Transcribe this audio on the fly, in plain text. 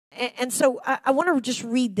And so I want to just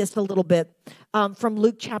read this a little bit from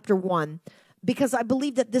Luke chapter 1, because I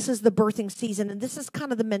believe that this is the birthing season, and this is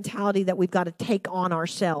kind of the mentality that we've got to take on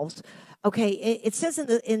ourselves. Okay, it says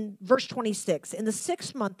in verse 26, in the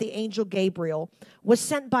 6th month, the angel Gabriel was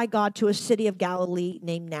sent by God to a city of Galilee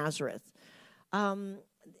named Nazareth.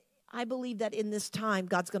 I believe that in this time,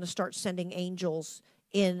 God's going to start sending angels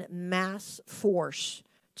in mass force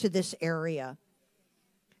to this area.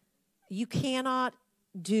 You cannot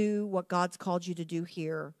do what God's called you to do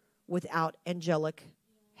here without angelic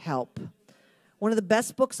help. One of the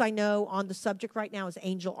best books I know on the subject right now is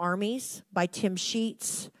Angel Armies by Tim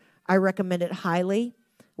Sheets. I recommend it highly.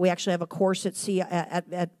 We actually have a course at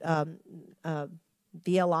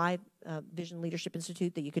VLI, Vision Leadership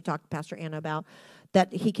Institute, that you could talk to Pastor Anna about,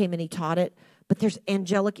 that he came and he taught it. But there's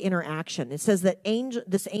angelic interaction. It says that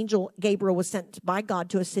this angel Gabriel was sent by God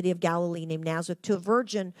to a city of Galilee named Nazareth to a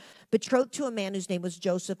virgin betrothed to a man whose name was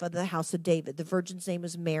Joseph of the house of David. The virgin's name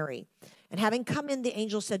was Mary. And having come in, the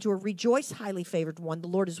angel said to her, "Rejoice, highly favored one, the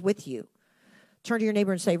Lord is with you." Turn to your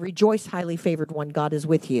neighbor and say, "Rejoice, highly favored one, God is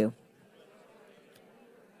with you."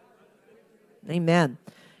 Amen.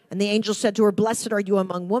 And the angel said to her, "Blessed are you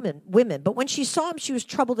among women." But when she saw him, she was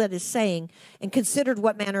troubled at his saying and considered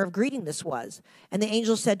what manner of greeting this was. And the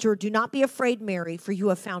angel said to her, "Do not be afraid, Mary, for you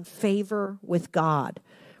have found favor with God."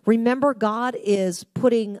 Remember, God is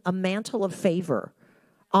putting a mantle of favor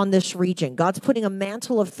on this region. God's putting a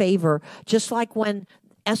mantle of favor, just like when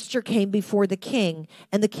Esther came before the king,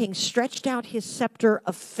 and the king stretched out his scepter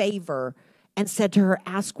of favor and said to her,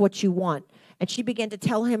 "Ask what you want." And she began to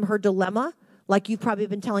tell him her dilemma, like you've probably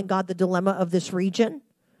been telling God the dilemma of this region.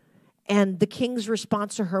 And the king's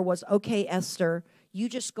response to her was, "Okay, Esther, you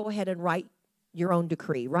just go ahead and write your own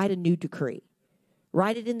decree. Write a new decree.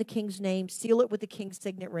 Write it in the king's name. Seal it with the king's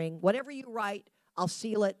signet ring. Whatever you write, I'll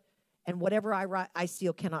seal it. And whatever I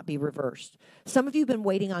seal cannot be reversed." Some of you have been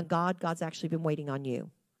waiting on God. God's actually been waiting on you.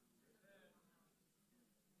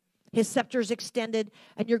 His scepter is extended,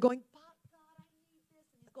 and you're going, "But God, I need this." And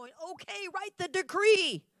he's going, "Okay, write the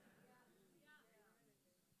decree."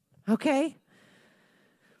 Okay?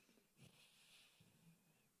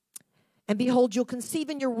 "And behold, you'll conceive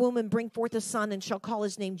in your womb and bring forth a son, and shall call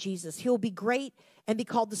his name Jesus. He'll be great and be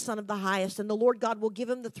called the Son of the Highest. And the Lord God will give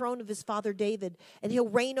him the throne of his father David, and he'll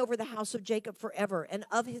reign over the house of Jacob forever. And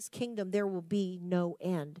of his kingdom there will be no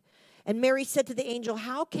end." And Mary said to the angel,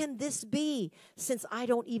 "How can this be, since I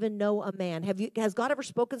don't even know a man?" Has God ever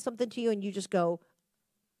spoken something to you and you just go,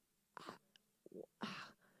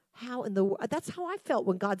 "How in the world?" That's how I felt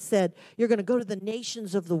when God said, "You're going to go to the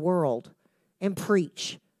nations of the world and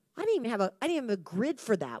preach." I didn't even have a grid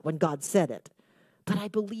for that when God said it, but I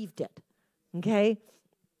believed it. Okay?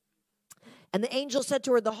 And the angel said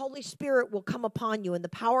to her, "The Holy Spirit will come upon you, and the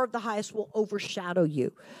power of the highest will overshadow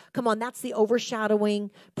you." Come on, that's the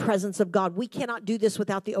overshadowing presence of God. We cannot do this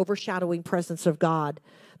without the overshadowing presence of God,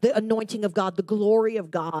 the anointing of God, the glory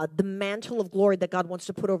of God, the mantle of glory that God wants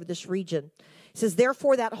to put over this region. It says,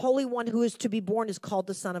 "Therefore, that Holy One who is to be born is called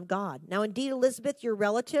the Son of God." Now, indeed, Elizabeth, your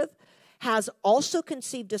relative, has also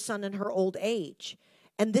conceived a son in her old age.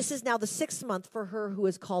 And this is now the 6th month for her who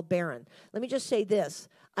is called barren. Let me just say this.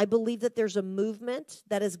 I believe that there's a movement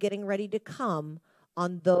that is getting ready to come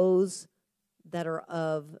on those that are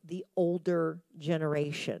of the older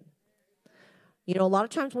generation. You know, a lot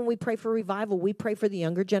of times when we pray for revival, we pray for the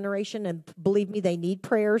younger generation, and believe me, they need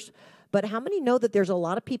prayers. But how many know that there's a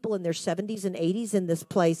lot of people in their 70s and 80s in this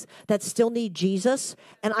place that still need Jesus?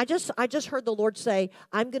 And I just heard the Lord say,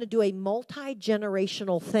 "I'm going to do a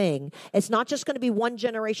multi-generational thing." It's not just going to be one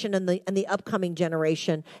generation and the upcoming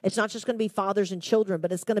generation. It's not just going to be fathers and children,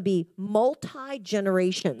 but it's going to be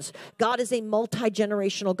multi-generations. God is a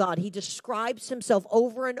multi-generational God. He describes himself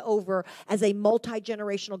over and over as a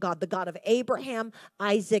multi-generational God, the God of Abraham,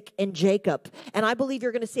 Isaac, and Jacob. And I believe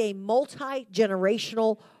you're going to see a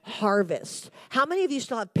multi-generational harvest. How many of you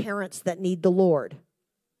still have parents that need the Lord?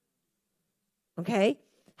 Okay?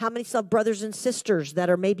 How many still have brothers and sisters that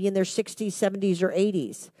are maybe in their 60s, 70s, or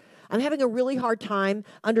 80s? I'm having a really hard time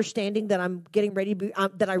understanding that I'm getting ready to be,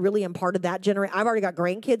 that I really am part of that generation. I've already got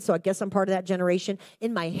grandkids, so I guess I'm part of that generation.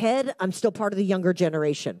 In my head, I'm still part of the younger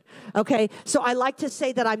generation. Okay? So I like to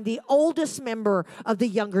say that I'm the oldest member of the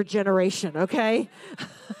younger generation. Okay?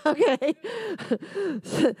 Okay?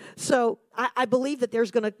 So I believe that there's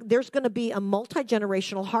gonna be a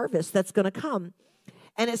multi-generational harvest that's gonna come.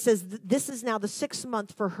 And it says, this is now the 6th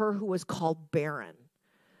month for her who was called barren.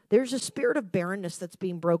 There's a spirit of barrenness that's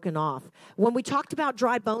being broken off. When we talked about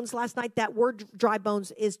dry bones last night, that word dry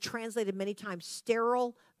bones is translated many times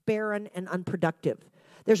sterile, barren, and unproductive.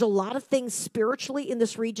 There's a lot of things spiritually in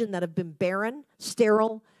this region that have been barren,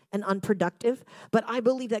 sterile, and unproductive. But I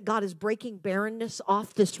believe that God is breaking barrenness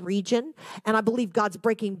off this region. And I believe God's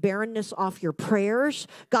breaking barrenness off your prayers.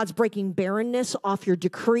 God's breaking barrenness off your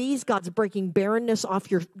decrees. God's breaking barrenness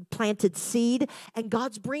off your planted seed. And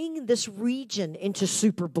God's bringing this region into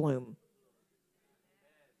super bloom.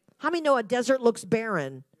 How many know a desert looks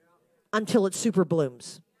barren until it super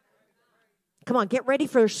blooms? Come on, get ready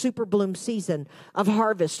for a super bloom season of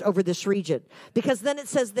harvest over this region. Because then it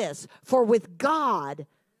says this, for with God,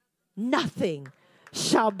 nothing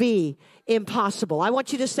shall be impossible. I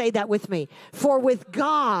want you to say that with me. For with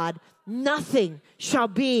God, nothing shall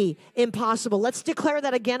be impossible. Let's declare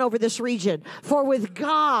that again over this region. For with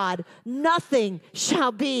God, nothing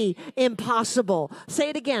shall be impossible. Say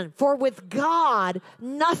it again. For with God,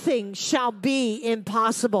 nothing shall be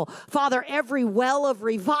impossible. Father, every well of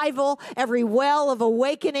revival, every well of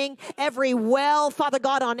awakening, every well, Father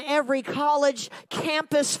God, on every college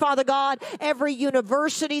campus, Father God, every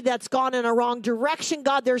university that's gone in a wrong direction,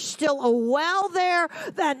 God, there's still a well there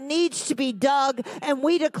that needs to be dug, and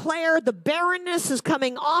we declare the barrenness is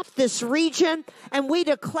coming off this region, and we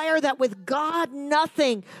declare that with God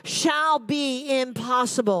nothing shall be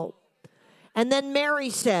impossible. And then Mary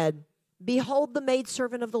said, behold the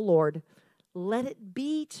maidservant of the Lord, let it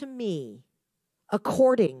be to me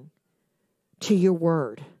according to your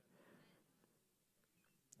word.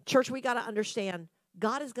 Church, we got to understand,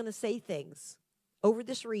 God is going to say things over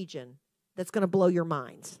this region that's going to blow your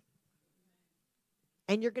minds.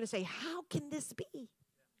 And you're going to say, how can this be?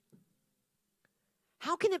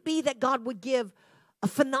 How can it be that God would give a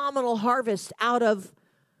phenomenal harvest out of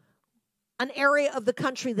an area of the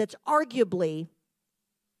country that's arguably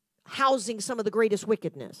housing some of the greatest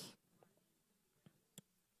wickedness?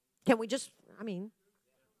 Can we just,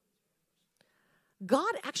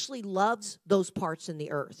 God actually loves those parts in the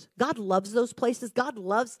earth. God loves those places. God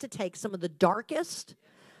loves to take some of the darkest,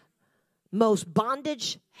 most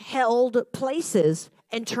bondage-held places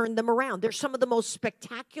and turn them around. They're some of the most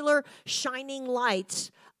spectacular, shining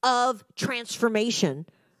lights of transformation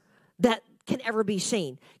that can ever be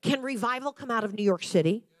seen. Can revival come out of New York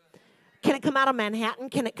City? Can it come out of Manhattan?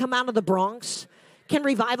 Can it come out of the Bronx? Can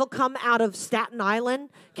revival come out of Staten Island?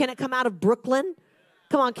 Can it come out of Brooklyn?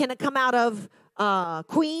 Come on, can it come out of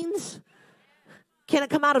Queens? Can it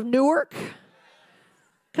come out of Newark?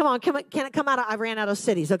 Come on, can it come out of, I ran out of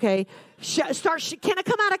cities, okay? Can it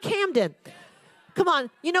come out of Camden? Come on,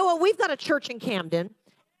 you know what? We've got a church in Camden.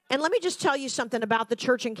 And let me just tell you something about the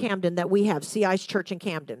church in Camden that we have, CI's church in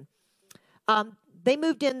Camden. They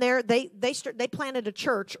moved in there. They planted a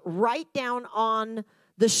church right down on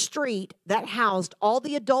the street that housed all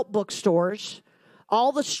the adult bookstores,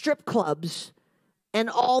 all the strip clubs, and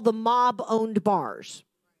all the mob-owned bars.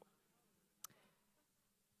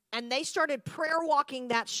 And they started prayer walking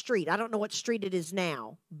that street. I don't know what street it is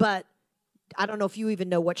now, but I don't know if you even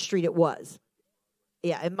know what street it was.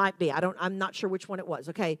 Yeah, it might be. I'm not sure which one it was,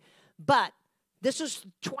 okay? But this was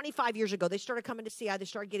 25 years ago. They started coming to CI. They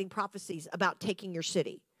started getting prophecies about taking your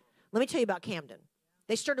city. Let me tell you about Camden.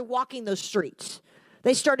 They started walking those streets.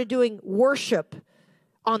 They started doing worship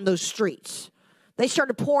on those streets. They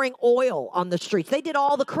started pouring oil on the streets. They did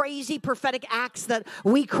all the crazy prophetic acts that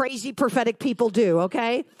we crazy prophetic people do,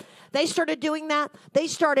 okay? They started doing that. They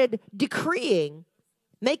started decreeing,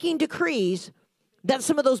 making decrees that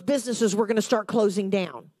some of those businesses were going to start closing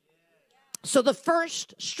down. So the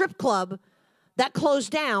first strip club that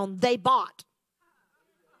closed down, they bought.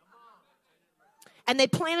 And they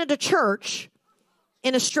planted a church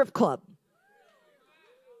in a strip club.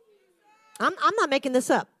 I'm not making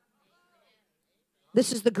this up.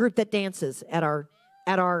 This is the group that dances at our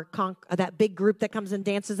that big group that comes and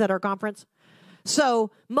dances at our conference.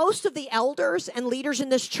 So most of the elders and leaders in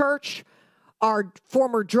this church are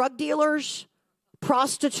former drug dealers,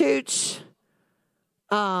 prostitutes,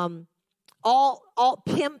 all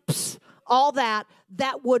pimps, all that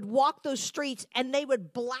would walk those streets, and they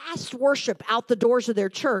would blast worship out the doors of their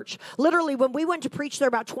church. Literally, when we went to preach there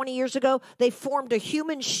about 20 years ago, they formed a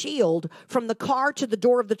human shield from the car to the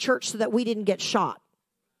door of the church so that we didn't get shot.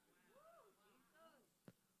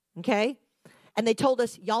 Okay? And they told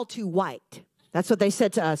us, y'all too white. That's what they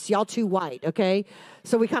said to us, y'all too white, okay?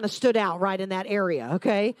 So we kind of stood out right in that area,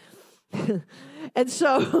 okay? And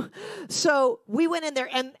so we went in there,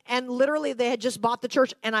 and literally they had just bought the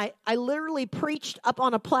church, and I literally preached up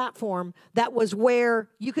on a platform that was where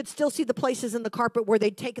you could still see the places in the carpet where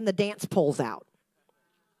they'd taken the dance poles out.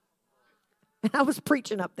 And I was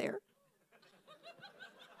preaching up there.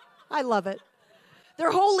 I love it.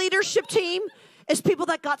 Their whole leadership team is people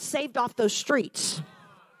that got saved off those streets.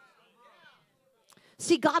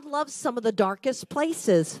 See, God loves some of the darkest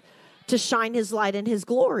places to shine his light and his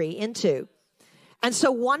glory into. And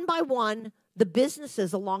so one by one, the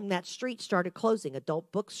businesses along that street started closing.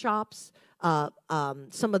 Adult bookshops,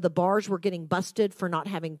 some of the bars were getting busted for not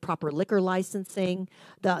having proper liquor licensing.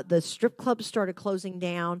 The strip clubs started closing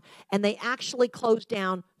down, and they actually closed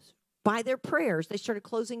down by their prayers. They started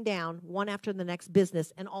closing down one after the next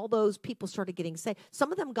business, and all those people started getting saved.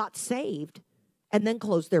 Some of them got saved and then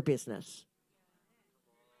closed their business.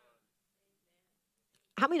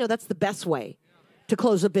 How many know that's the best way to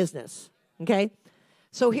close a business? Okay?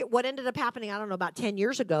 So what ended up happening, I don't know, about 10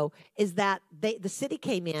 years ago, is that the city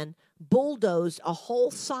came in, bulldozed a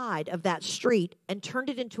whole side of that street and turned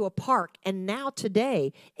it into a park. And now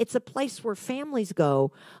today, it's a place where families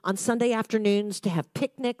go on Sunday afternoons to have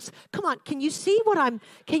picnics. Come on, can you see what I'm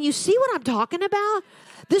talking about?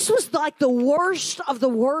 This was like the worst of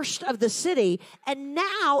the city. And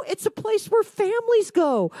now it's a place where families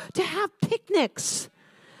go to have picnics.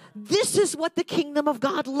 This is what the kingdom of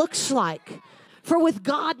God looks like. For with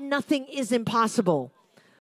God, nothing is impossible.